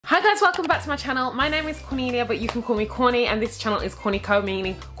Hi guys, welcome back to my channel. My name is Cornelia, but you can call me Corny, and this channel is Cornyco,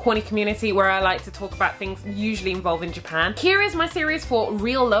 meaning Corny Community, where I like to talk about things usually involving Japan. Here is my series for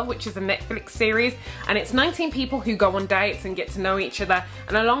Real Love, which is a Netflix series, and it's 19 people who go on dates and get to know each other,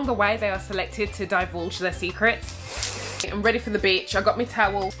 and along the way they are selected to divulge their secrets. I'm ready for the beach. I got my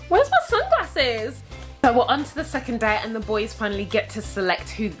towel. Where's my sunglasses? So we're on to the second date, and the boys finally get to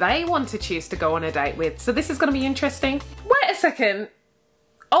select who they want to choose to go on a date with. So this is going to be interesting. Wait a second.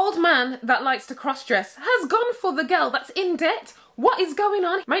 Old man that likes to cross-dress has gone for the girl that's in debt. What is going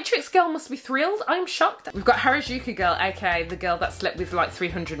on? Matrix girl must be thrilled. I'm shocked. We've got Harajuku girl, aka the girl that slept with like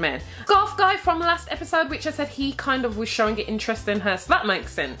 300 men. Golf guy from last episode, which I said he kind of was showing an interest in her, so that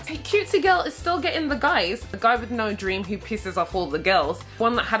makes sense. Hey, cutesy girl is still getting the guys. The guy with no dream who pisses off all the girls.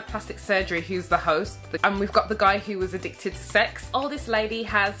 One that had plastic surgery who's the host. And we've got the guy who was addicted to sex. Oldest lady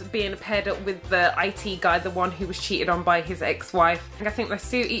has been paired up with the IT guy, the one who was cheated on by his ex-wife. I think they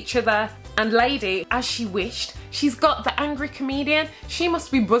suit each other. And lady, as she wished, she's got the angry comedian. She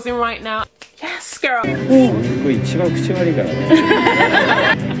must be buzzing right now. Yes, girl.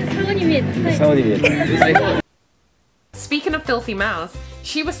 Speaking of filthy mouths,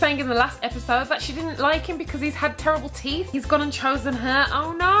 she was saying in the last episode that she didn't like him because he's had terrible teeth. He's gone and chosen her.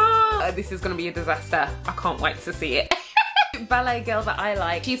 Oh no! This is gonna be a disaster. I can't wait to see it. Ballet girl that I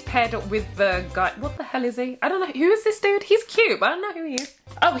like, she's paired up with the guy. What the hell is he? I don't know. Who is this dude? He's cute, but I don't know who he is.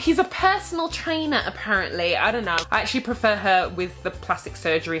 Oh, he's a personal trainer apparently. I don't know. I actually prefer her with the plastic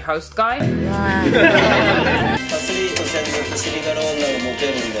surgery host guy.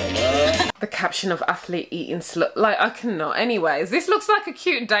 The caption of athlete eating slut. Like, I cannot. Anyways, this looks like a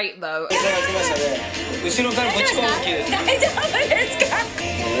cute date though.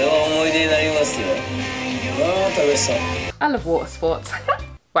 I love water sports.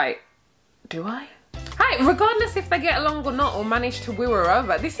 Wait, do I? Hey, regardless if they get along or not or manage to woo her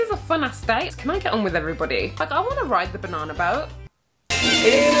over, this is a fun ass date. Can I get on with everybody? Like, I want to ride the banana boat.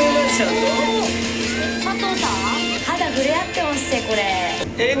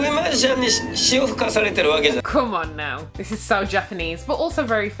 Come on now. This is so Japanese, but also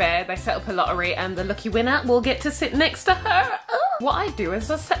very fair. They set up a lottery and the lucky winner will get to sit next to her. What I do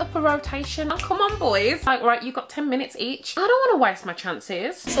is I set up a rotation. Oh, come on boys. Like, right, you got 10 minutes each. I don't want to waste my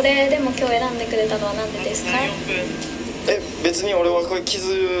chances.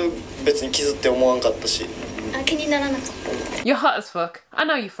 You're hot as fuck. I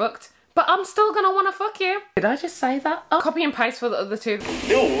know you fucked. But I'm still gonna wanna fuck you. Did I just say that? Oh, copy and paste for the other two.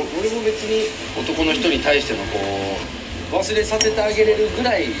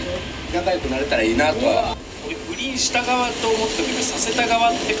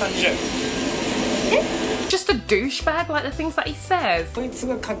 Just a douchebag, like the things that he says.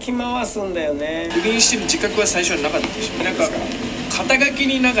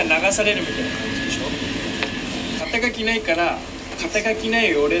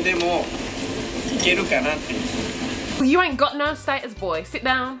 You ain't got no status, boy. Sit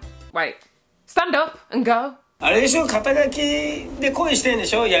down. Wait. Stand up and go. あれでしょ、肩書きで恋してんで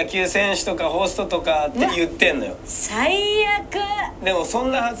しょ、野球選手とかホストとかって言ってんのよ。最悪。でもそ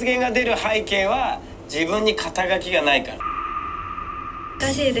んな発言が出る背景は自分に肩書きがないから。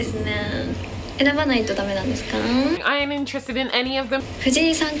難しいですね。選ばないとダメなんですか？ I ain't interested in any of them. 藤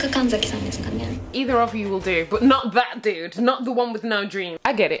井さんか神崎さんですかね。 Either of you will do, but not that dude. Not the one with no dream.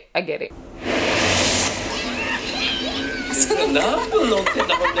 I get it. I get it. 何分乗ってん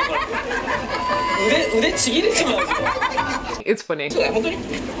だ、ほんでこれ。腕ちぎれちまうぞ。It's funny. 本当に？こ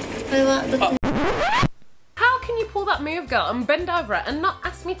れはどっち？ How can you pull that move, girl, and bend over it and not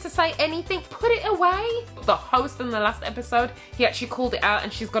ask me to say anything? Put it away. The host in the last episode, he actually called it out,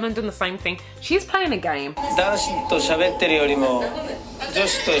 and she's gone and done the same thing. She's playing a game. 男子と喋ってるよりも女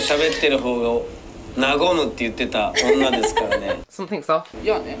子と喋ってる方が和むって言ってた女ですからね。Something's off. い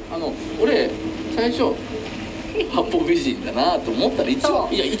やね、俺最初八方美人だなと思ったら一番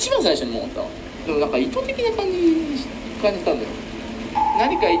最初に思ったの。でもなんか意図的な感じたんだよ。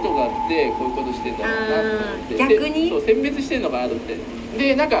何か意図があってこういうことしてんだろうなと思って。逆にそう選別してんのかなと思って。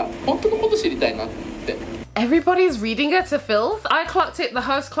でなんか本当のこと知りたいなって。Everybody's reading her to filth. I clocked it, the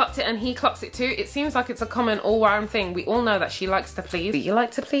host clocked it, and he clocks it too. It seems like it's a common all-round thing. We all know that she likes to please. Do you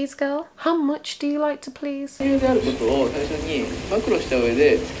like to please, girl? How much do you like to please? であることを最初に暴露した上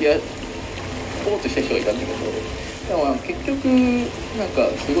で付き合おうとした人がいたんだけど、でも結局なんか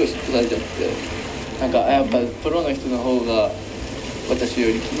すごい嫉妬されちゃって、なんかやっぱプロの人の方が私よ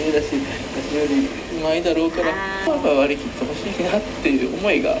り綺麗だし、私よりうまいだろうから、やっぱ割り切ってほしいなっていう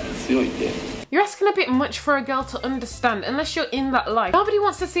思いが強いんで。You're asking a bit much for a girl to understand unless you're in that life. Nobody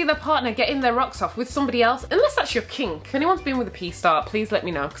wants to see their partner getting their rocks off with somebody else unless that's your kink. If anyone's been with a P-star, please let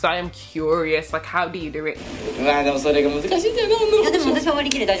me know because I am curious. Like, how do you do it?でもそれが難しいんだよな、女の子。でも私は割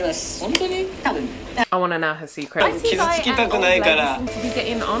り切れ大丈夫です。本当に？多分。I want to know her secret. I see Guy and old lady seem to be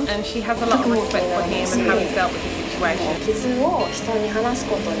getting on, and she has a lot of respect for him and how he's dealt with the situation. 傷を人に話す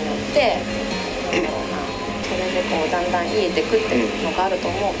ことによってそれでこうだんだん癒えてくっていうのがあると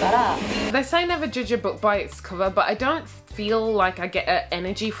思うから。 They say never judge a book by its cover, but I don't feel like I get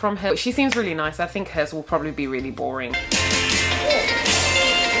energy from her. She seems really nice. I think hers will probably be really boring.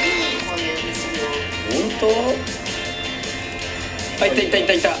 本当？あ、いたいたい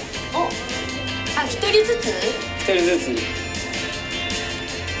たいた。あ、一人ずつ？一人ずつ。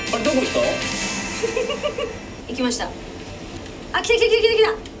あれどこ行った？行きました。あ、来た来た来た来た来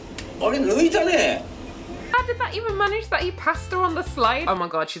た。あれ抜いたね。How did that even manage that he passed her on the slide? Oh my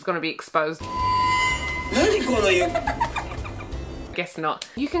god, she's gonna be exposed. 何このGuess not.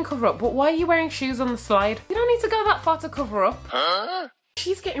 You can cover up, but why are you wearing shoes on the slide? You don't need to go that far to cover up. Huh?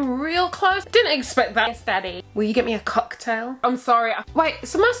 She's getting real close. Didn't expect that. Yes, Daddy. Will you get me a cocktail? I'm sorry. Wait,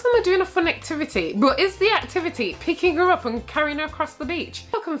 so most of them are doing a fun activity, but is the activity picking her up and carrying her across the beach?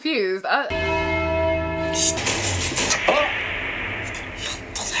 I'm confused.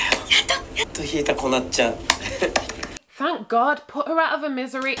 Thank God, put her out of her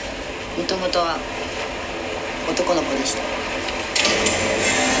misery. もともとは男の子でした。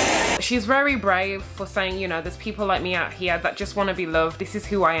 She's very brave for saying, you know, there's people like me out here that just want to be loved. This is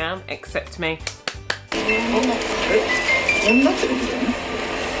who I am. Accept me. 女ってことだよね。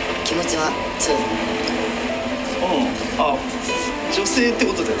気持ちは強い。あ、女性って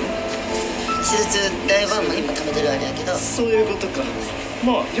ことだよね。手術代は今貯めてるあれやけど。そういうことか。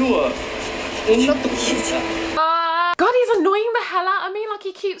まあ要は女ってことだよね。God, he's annoying the hell out of me. Like,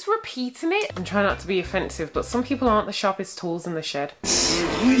 he keeps repeating it. I'm trying not to be offensive, but some people aren't the sharpest tools in the shed. す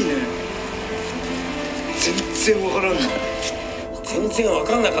ごいね。全然わからんない。全然わ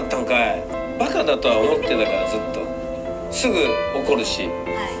かんなかったんかい。バカだとは思ってたからずっと。すぐ怒るし。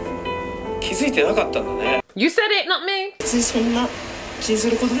気づいてなかったんだね。You said it, not me. 別にそんな気にす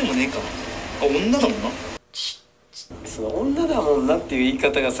ることでもねえか。あ、女だもんな。その女だもんなっていう言い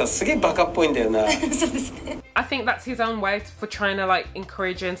方がさ、すげえバカっぽいんだよな。そうですね。 I think that's his own way for trying to like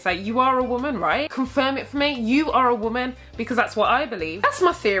encourage her and say, you are a woman, right? Confirm it for me. You are a woman because that's what I believe. That's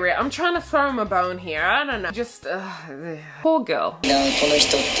my theory. I'm trying to throw him a bone here. I don't know. Just, poor girl. この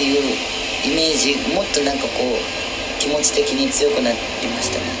人っていうイメージもっとなんかこう気持ち的に強くなりまし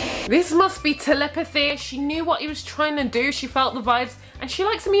たね。 This must be telepathy. She knew what he was trying to do. She felt the vibes and she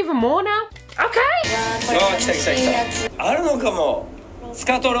likes him even more now. Okay. あ、来た来た来た。あるのかも。ス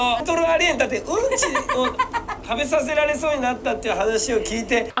カトロ。スカトロありえん。だってうんちを食べさせられそうになったっていう話を聞い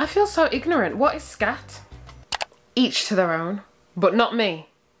て。I feel so ignorant. What is scat? Each to their own, but not me.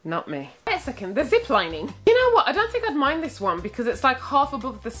 Not me. Wait a second, the zip lining. You know what? I don't think I'd mind this one because it's like half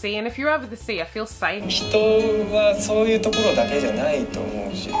above the sea, and if you're over the sea, I feel safe. 人はそういうところだけじゃないと思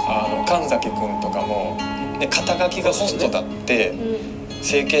うし、神崎くんとかも、ね、肩書きがホストだって、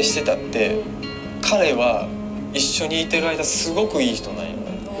整形してたって、彼は一緒にいてる間すごくいい人なんよ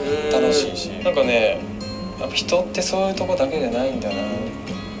ね。楽しいし、なんかね、やっぱ人ってそういうとこだけじゃないんだなっ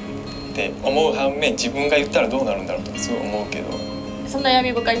て思う反面、自分が言ったらどうなるんだろうとかすごい思うけど。そんな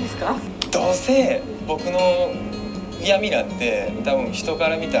闇深いんですか？どうせ僕の嫌味なんて多分人か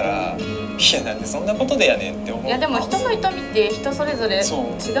ら見たらいやなんでそんなことでやねんって思う。いやでも人の痛みって人それぞれ違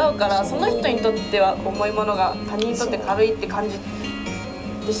うから、その人にとっては重いものが他人にとって軽いって感じ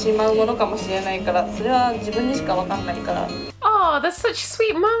てしまうものかもしれないから、それは自分にしか分かんないから。Oh, there's such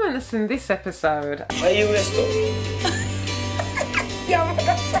sweet moments in this episode. ハイウエスト。山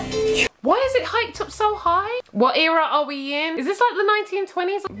田さん。 Why is it hiked up so high? What era are we in? Is this like the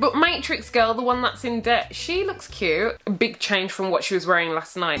 1920s? But Matrix girl, the one that's in debt, she looks cute. A big change from what she was wearing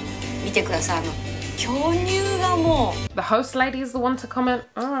last night. 見てください、巨乳がもう。 The host lady is the one to comment.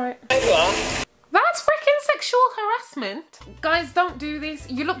 Alright. That's freaking sexual harassment. Guys, don't do this.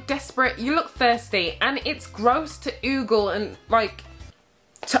 You look desperate, you look thirsty, and it's gross to oogle and like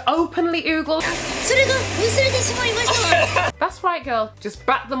to openly oogle. それが忘れてしまいました。 That's right, girl. Just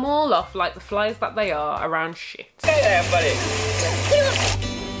bat them all off like the flies that they are around shit. やっぱり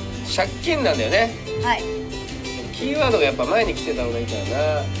借金なんだよね。はい。キーワードがやっぱ前に来てた方がいいから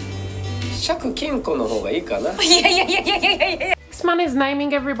な。借金庫の方がいいかな。いやいやいやいやいやいやいや。 This man is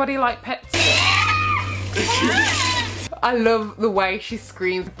naming everybody like pets. I love the way she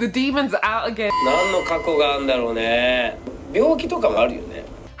screams. The demon's out again. 何の過去があるんだろうね。病気とかもあるよね。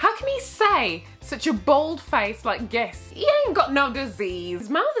 How can he say such a bold face, like, guess, he ain't got no disease. His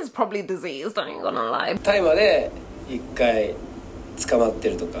mouth is probably diseased, I ain't gonna lie. 大麻で一回捕まって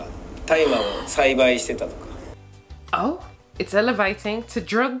るとか、大麻を栽培してたとか。 Oh, it's elevating to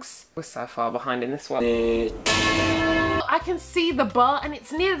drugs. We're so far behind in this one. I can see the bar and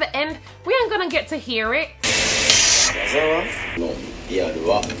it's near the end. We ain't gonna get to hear it. のリアル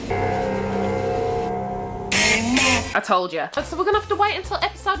は I told you. So we're gonna have to wait until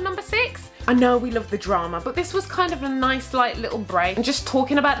episode number 6. I know we love the drama, but this was kind of a nice like little break and just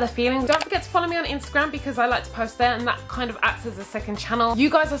talking about the feelings. Don't forget to follow me on Instagram because I like to post there and that kind of acts as a second channel. You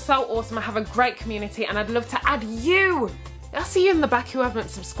guys are so awesome. I have a great community and I'd love to add you. I'll see you in the back who haven't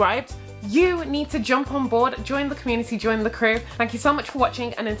subscribed. You need to jump on board, join the community, join the crew. Thank you so much for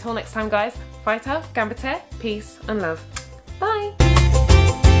watching and until next time guys, Fighter, Gambite, peace and love. Bye.